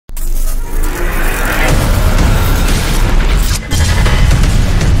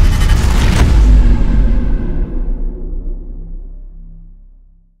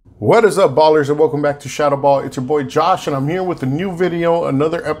What is up, ballers, and welcome back to Shadow Ball. It's your boy Josh, and I'm here with a new video,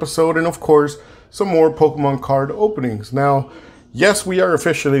 another episode, and of course some more Pokemon card openings. Now, yes, we are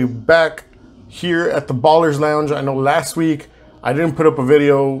officially back here at the Ballers Lounge. I know last week I didn't put up a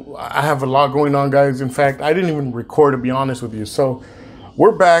video. I have a lot going on, guys. In fact, I didn't even record, to be honest with you. So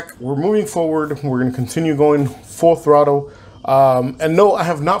we're back, we're moving forward, we're going to continue going full throttle. And no, I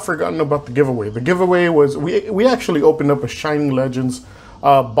have not forgotten about the giveaway. The giveaway was, we actually opened up a Shining Legends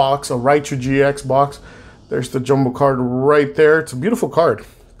box, a Raichu GX box. There's the jumbo card right there. It's a beautiful card,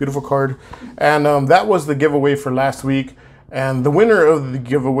 and that was the giveaway for last week, and the winner of the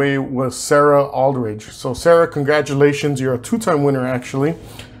giveaway was Sarah Aldridge. So Sarah, congratulations, you're a two-time winner actually.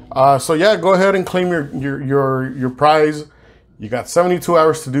 So yeah, go ahead and claim your prize. You got 72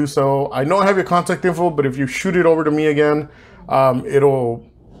 hours to do so. I know I have your contact info, but if you shoot it over to me again, it'll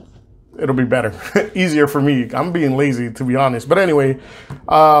be better, easier for me. I'm being lazy, to be honest. But anyway,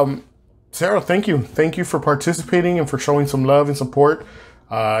 Sarah, thank you. Thank you for participating and for showing some love and support.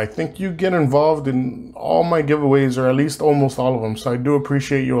 I think you get involved in all my giveaways, or at least almost all of them. So I do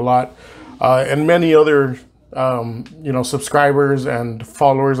appreciate you a lot. And many other, subscribers and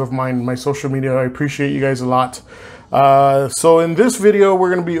followers of mine, my social media. I appreciate you guys a lot. So in this video, we're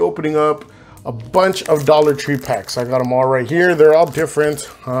going to be opening up a bunch of Dollar Tree packs. I got them all right here. They're all different.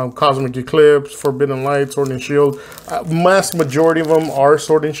 Cosmic Eclipse, Forbidden Light, Sword and Shield. Mass majority of them are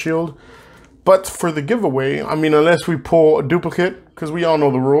Sword and Shield. But for the giveaway, I mean, unless we pull a duplicate, because we all know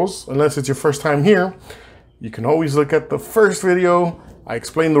the rules, unless it's your first time here, you can always look at the first video. I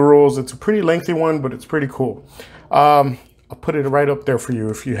explain the rules. It's a pretty lengthy one, but it's pretty cool. I'll put it right up there for you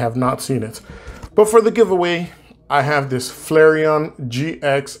if you have not seen it. But for the giveaway, I have this Flareon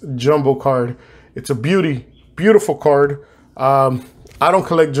GX Jumbo card. It's a beautiful card. I don't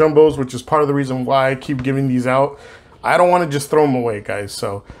collect Jumbos, which is part of the reason why I keep giving these out. I don't want to just throw them away, guys.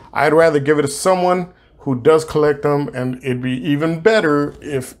 So I'd rather give it to someone who does collect them, and it'd be even better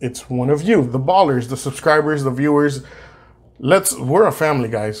if it's one of you, the ballers, the subscribers, the viewers. We're a family,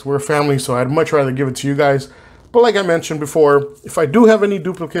 guys. We're a family, so I'd much rather give it to you guys. But like I mentioned before, if I do have any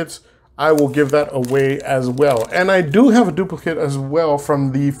duplicates, I will give that away as well. And I do have a duplicate as well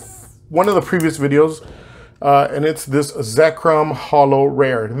from one of the previous videos, and it's this Zekrom Holo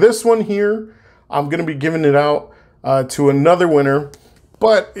Rare. This one here, I'm going to be giving it out to another winner,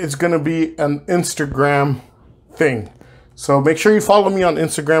 but it's going to be an Instagram thing. So make sure you follow me on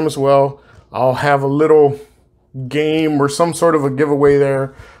Instagram as well. I'll have a little game or some sort of a giveaway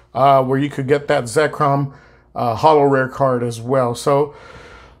there where you could get that Zekrom Holo Rare card as well. So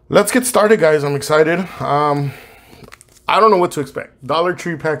let's get started, guys. I'm excited. I don't know what to expect. Dollar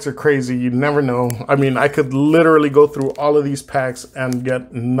Tree packs are crazy. You never know. I mean, I could literally go through all of these packs and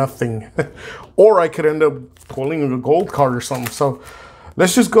get nothing. Or I could end up pulling a gold card or something. So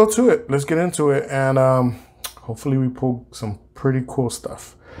let's just go to it. Let's get into it. And hopefully we pull some pretty cool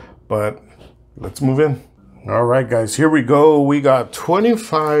stuff. But let's move in. All right, guys, here we go. We got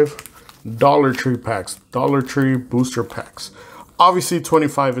 25 Dollar Tree packs. Dollar Tree booster packs. Obviously,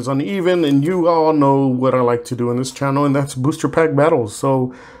 25 is uneven, and you all know what I like to do in this channel, and that's booster pack battles.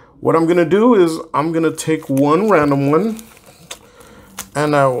 So what I'm going to do is I'm going to take one random one,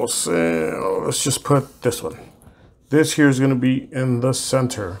 and I will say, let's just put this one. This here is going to be in the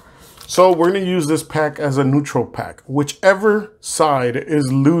center. So we're going to use this pack as a neutral pack. Whichever side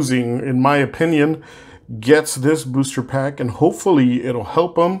is losing, in my opinion, gets this booster pack, and hopefully it'll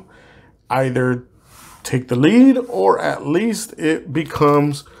help them either take the lead, or at least it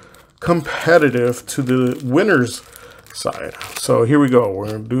becomes competitive to the winner's side. So here we go. We're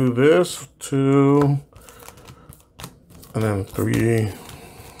going to do this, 2, and then 3,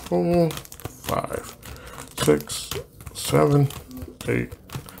 4, 5, 6, 7, 8,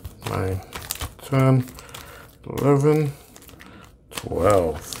 9, 10, 11,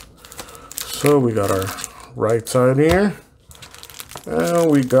 12. So we got our right side here. And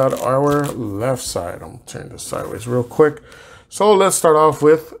we got our left side. I'm gonna turn this sideways real quick. So let's start off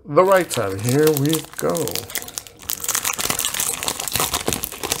with the right side. Here we go.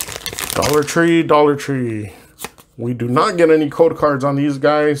 Dollar Tree, Dollar Tree. We do not get any code cards on these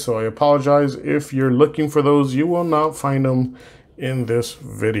guys, so I apologize. If you're looking for those, you will not find them in this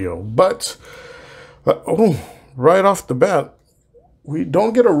video. But, right off the bat, we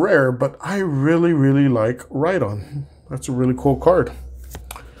don't get a rare, but I really, really like Rhydon. That's a really cool card.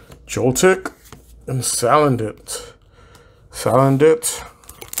 Joltik and Salandit. Salandit.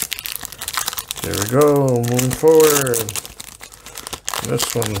 There we go. Moving forward.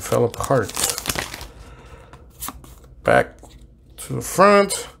 This one fell apart. Back to the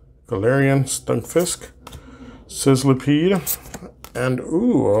front. Galarian, Stunfisk, Sizzlipede, And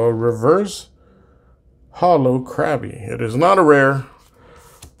ooh, a reverse hollow Krabby. It is not a rare,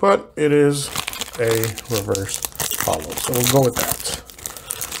 but it is a reverse hollow. So we'll go with that.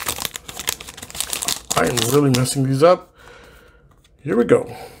 I am really messing these up. Here we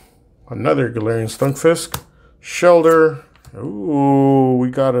go. Another Galarian Stunfisk. Shelter. Ooh, we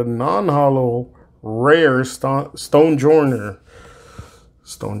got a non-hollow rare Stonejourner.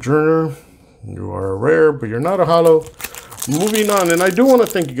 Stonejourner, you are a rare, but you're not a hollow. Moving on, and I do want to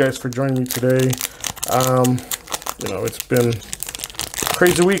thank you guys for joining me today. You know, it's been a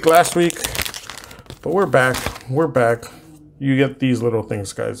crazy week last week, but we're back. We're back. You get these little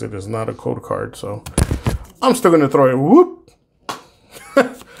things, guys. It is not a code card, so I'm still going to throw it. Whoop!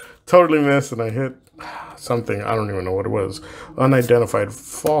 Totally missed, and I hit something. I don't even know what it was. Unidentified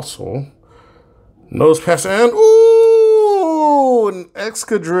fossil. Nose pass, and ooh! An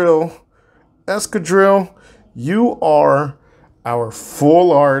Excadrill. Excadrill, you are our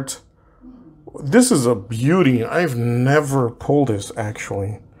full art. This is a beauty. I've never pulled this,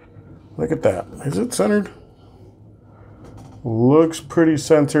 actually. Look at that. Is it centered? Looks pretty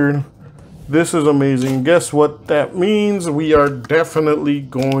centered. This is amazing. Guess what that means? We are definitely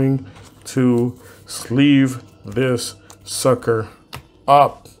going to sleeve this sucker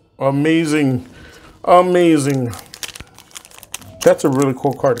up. Amazing. Amazing. That's a really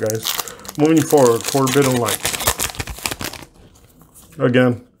cool card, guys. Moving forward, Forbidden Light.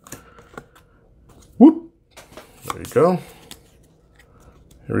 Again. Whoop. There you go.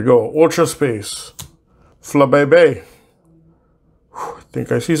 Here we go. Ultra Space. Flabébé. I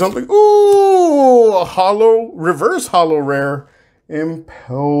think I see something. Ooh! A hollow, reverse hollow rare.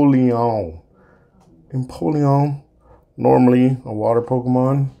 Empoleon. Empoleon. Normally a water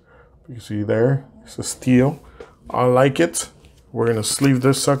Pokemon. You can see there. It's a steel. I like it. We're going to sleeve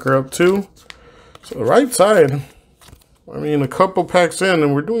this sucker up too. So the right side, I mean, a couple packs in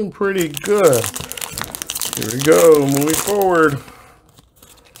and we're doing pretty good. Here we go, moving forward.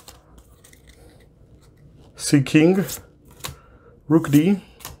 Sea King, Rookdee,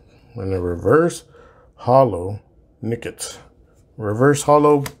 and a reverse hollow Nickit. Reverse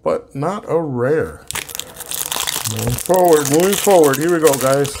hollow, but not a rare. Moving forward. Here we go,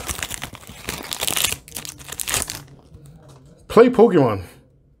 guys. Play Pokemon.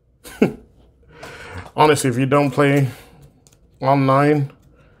 Honestly, if you don't play online,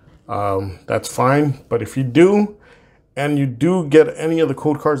 that's fine. But if you do, and you do get any of the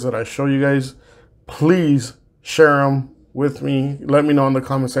code cards that I show you guys, please share them with me. Let me know in the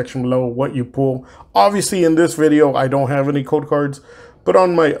comment section below what you pull. Obviously, in this video, I don't have any code cards. But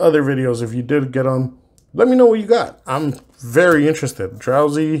on my other videos, if you did get them, let me know what you got. I'm very interested.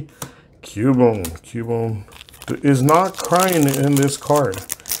 Drowsy, Cubone. Cubone is not crying in this card.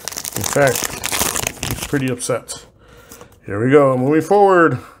 In fact, he's pretty upset. Here we go. Moving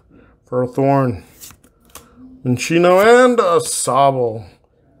forward. Ferrothorn, Minchino, and a Sobble.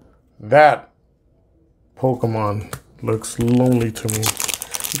 That Pokemon looks lonely to me.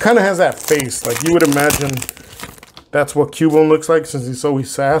 He kind of has that face. Like you would imagine that's what Cubone looks like since he's always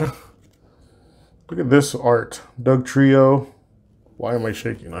sad. Look at this art. Doug Trio. Why am I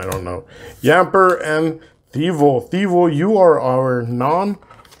shaking? I don't know. Yamper and Thievul. Thievul, you are our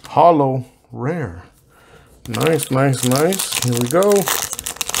non-hollow rare. Nice, nice, nice. Here we go.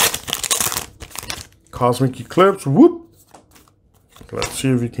 Cosmic Eclipse. Whoop. Let's see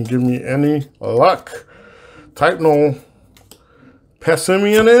if you can give me any luck. Typenol.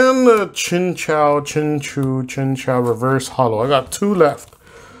 Passimian and Chinchou reverse hollow. I got two left.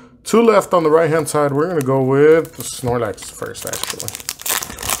 Two left on the right-hand side. We're going to go with the Snorlax first, actually.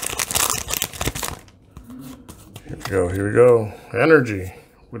 Here we go. Here we go. Energy.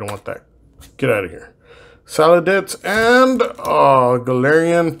 We don't want that. Get out of here. Saladits and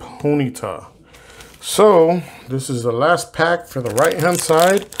Galarian Ponyta. So, this is the last pack for the right-hand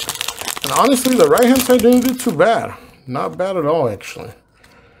side. And honestly, the right-hand side didn't do too bad. Not bad at all, actually.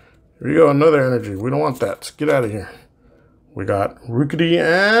 Here we go. Another energy. We don't want that. Get out of here. We got Rookdee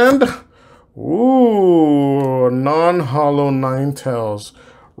and, ooh, non-hollow Ninetales.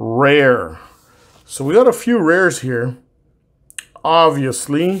 Rare. So we got a few rares here.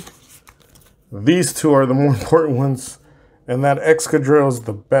 Obviously, these two are the more important ones. And that Excadrill is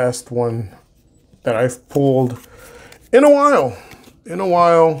the best one that I've pulled in a while.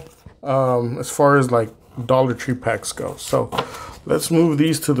 As far as like Dollar Tree packs go. So let's move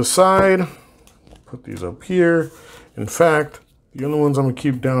these to the side. Put these up here. In fact, the only ones I'm going to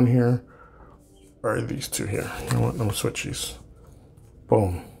keep down here are these two here. You know what? I'm going to switch these.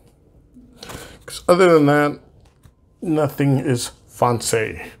 Boom. Because other than that, nothing is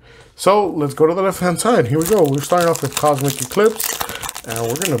fancy. So let's go to the left-hand side. Here we go. We're starting off with Cosmic Eclipse. And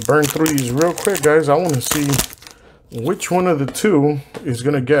we're going to burn through these real quick, guys. I want to see which one of the two is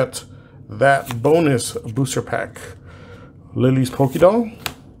going to get that bonus booster pack. Lily's Pokédoll,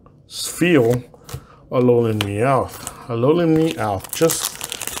 Spheal, Alolan Meowth. Alolan Meowth,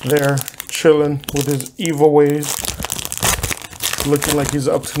 just there, chilling with his evil ways. Looking like he's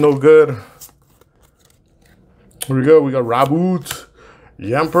up to no good. Here we go. We got Raboot,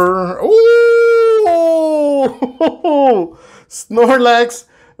 Yamper. Ooh! Snorlax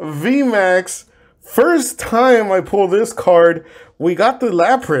VMAX. First time I pull this card. We got the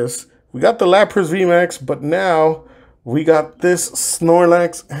Lapras. We got the Lapras VMAX, but now we got this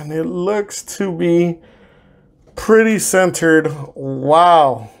Snorlax, and it looks to be pretty centered.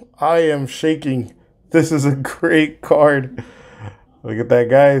 Wow. I am shaking. This is a great card. Look at that,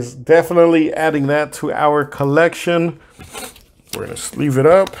 guys. Definitely adding that to our collection. We're going to sleeve it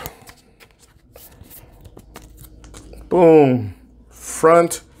up. Boom.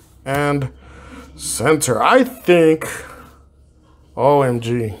 Front and center. I think,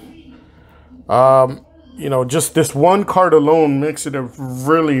 OMG. You know, just this one card alone makes it a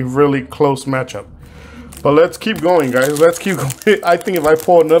really, really close matchup. But let's keep going, guys. Let's keep going. I think if I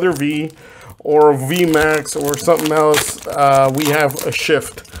pull another V or a VMAX or something else, we have a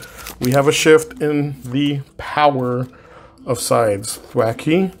shift. We have a shift in the power of sides.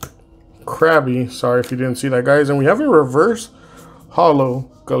 Thwacky, Krabby, sorry if you didn't see that, guys. And we have a reverse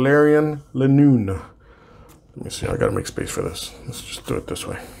holo Galarian Lanoon. Let me see, I gotta make space for this. Let's just do it this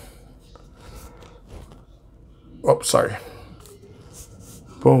way. Oh, sorry.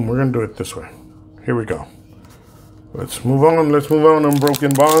 Boom, we're gonna do it this way. Here we go. Let's move on. Let's move on.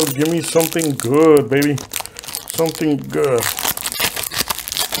 Unbroken Bonds. Give me something good, baby. Something good.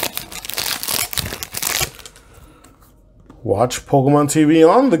 Watch Pokemon TV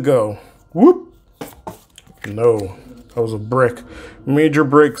on the go. Whoop. No, that was a brick. Major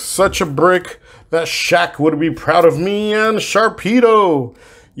brick. Such a brick that Shaq would be proud of me. And Sharpedo,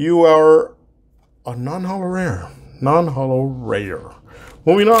 you are a non-holo rare. Non-holo rare.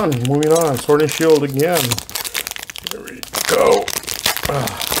 Moving on. Sword and Shield again. There we go.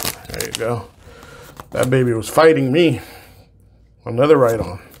 There you go. That baby was fighting me. Another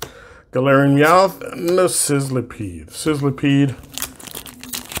Rhydon. Galarian Meowth and the Sizzlipede. Sizzlipede,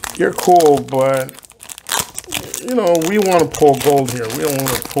 you're cool, but, you know, we want to pull gold here. We don't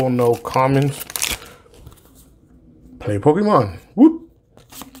want to pull no commons. Play Pokemon. Whoop.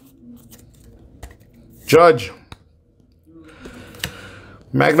 Judge.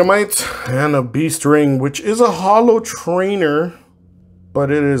 Magnemite and a Beast Ring, which is a holo trainer, but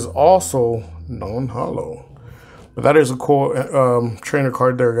it is also non-holo. But that is a cool trainer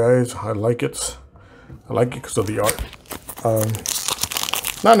card there, guys. I like it. I like it because of the art.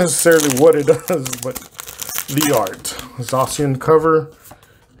 Not necessarily what it does, but the art. Zacian cover.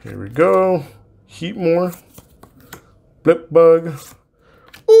 Here we go. Heatmore. Blipbug.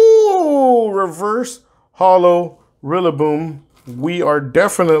 Ooh, reverse holo Rillaboom. We are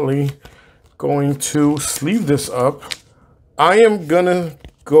definitely going to sleeve this up. I am gonna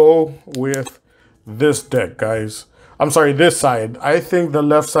go with this deck, guys. I'm sorry, this side. I think the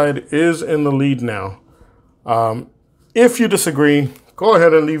left side is in the lead now. If you disagree, go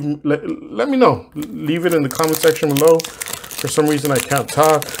ahead and let me know. Leave it in the comment section below. For some reason I can't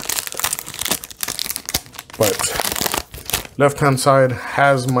talk, but left-hand side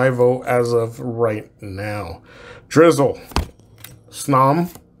has my vote as of right now. Drizzle, Snom,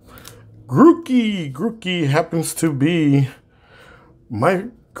 Grookey. Grookey happens to be my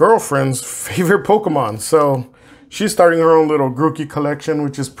girlfriend's favorite Pokemon, so she's starting her own little Grookey collection,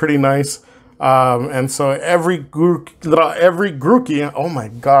 which is pretty nice. And so every Grookey, oh my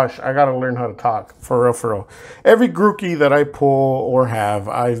gosh, I gotta learn how to talk, for real, for real. Every Grookey that I pull or have,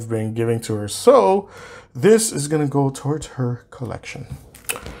 I've been giving to her. So this is gonna go towards her collection.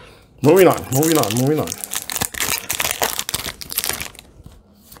 Moving on.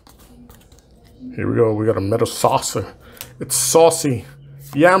 Here we go. We got a Metal Saucer. It's saucy.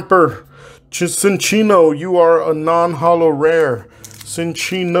 Yamper. Cinccino, you are a non-holo rare.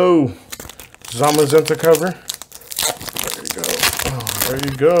 Cinccino. Zamazenta cover. There you go. Oh, there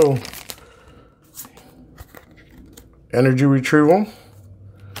you go. Energy Retrieval.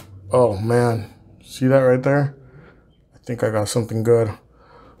 Oh, man. See that right there? I think I got something good.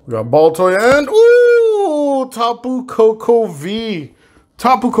 We got Baltoy and, ooh, Tapu Koko V.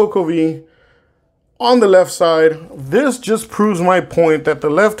 Tapu Koko V. On the left side, this just proves my point that the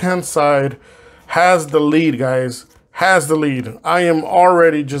left-hand side has the lead, guys. Has the lead. I am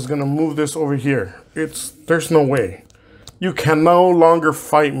already just going to move this over here. There's no way. You can no longer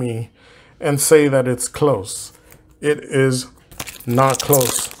fight me and say that it's close. It is Not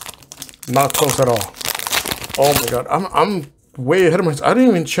close. Not close at all. Oh my god. I'm way ahead of myself. I didn't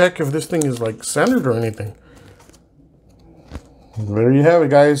even check if this thing is like centered or anything. There you have it,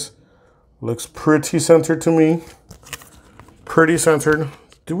 guys. Looks pretty centered to me. Pretty centered.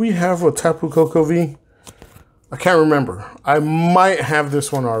 Do we have a Tapu Koko V? I can't remember. I might have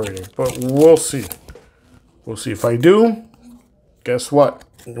this one already, but we'll see. We'll see. If I do, guess what?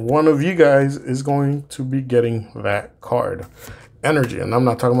 One of you guys is going to be getting that card. Energy. And I'm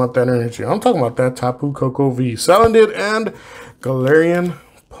not talking about that energy. I'm talking about that Tapu Koko V. Salandit and Galarian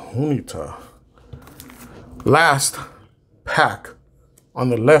Ponyta. Last pack on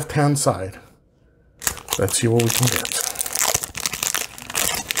the left-hand side. Let's see what we can get.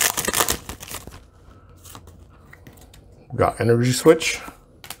 We got Energy Switch,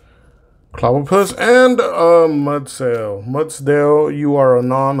 Clobbopus, and Mudsdale. Mudsdale, you are a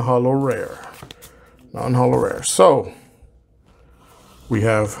non-holo rare. Non-holo rare. So, we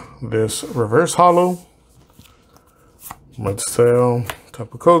have this reverse holo, Mudsdale,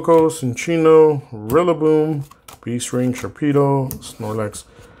 Tapu Koko, Cinccino, Rillaboom, Beast Ring, Sharpedo, Snorlax,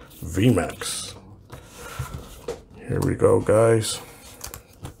 VMAX. Here we go, guys.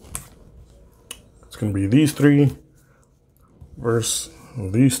 It's going to be these three versus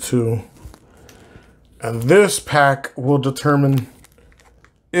these two. And this pack will determine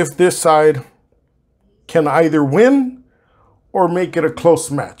if this side can either win or make it a close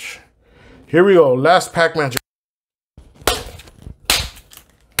match. Here we go. Last pack match.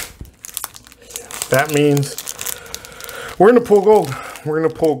 That means we're going to pull gold. We're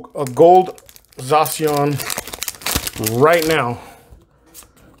going to pull a gold Zacian right now.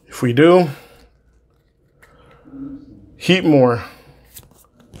 If we do, Heatmore,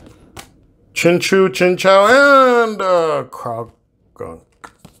 Chinchou, Chinchou, and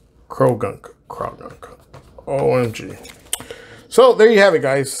Krogunk. OMG. So there you have it,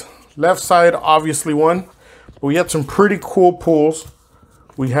 guys. Left side obviously won, but we had some pretty cool pulls.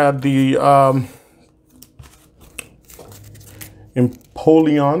 We had the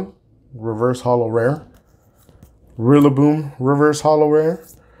Empoleon reverse holo rare, Rillaboom reverse holo rare,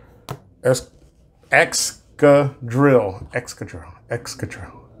 Excadrill.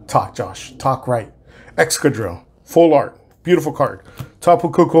 Talk, Josh. Talk right. Excadrill. Full art. Beautiful card. Tapu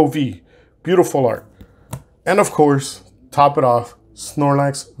Koko V. Beautiful art. And of course, top it off,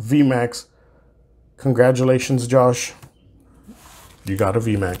 Snorlax VMAX. Congratulations, Josh. You got a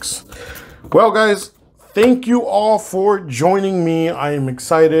VMAX. Well, guys, thank you all for joining me. I am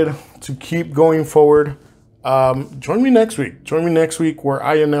excited to keep going forward. Join me next week. Join me next week where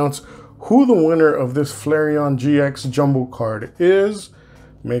I announce who the winner of this Flareon GX Jumbo card is.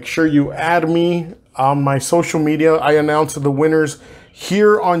 Make sure you add me on my social media. I announce the winners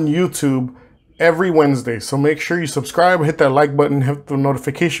here on YouTube every Wednesday. So make sure you subscribe, hit that like button, hit the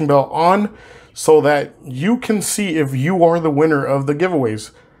notification bell on so that you can see if you are the winner of the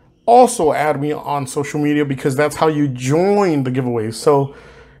giveaways. Also add me on social media because that's how you join the giveaways. So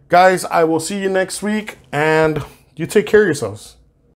guys, I will see you next week and you take care of yourselves.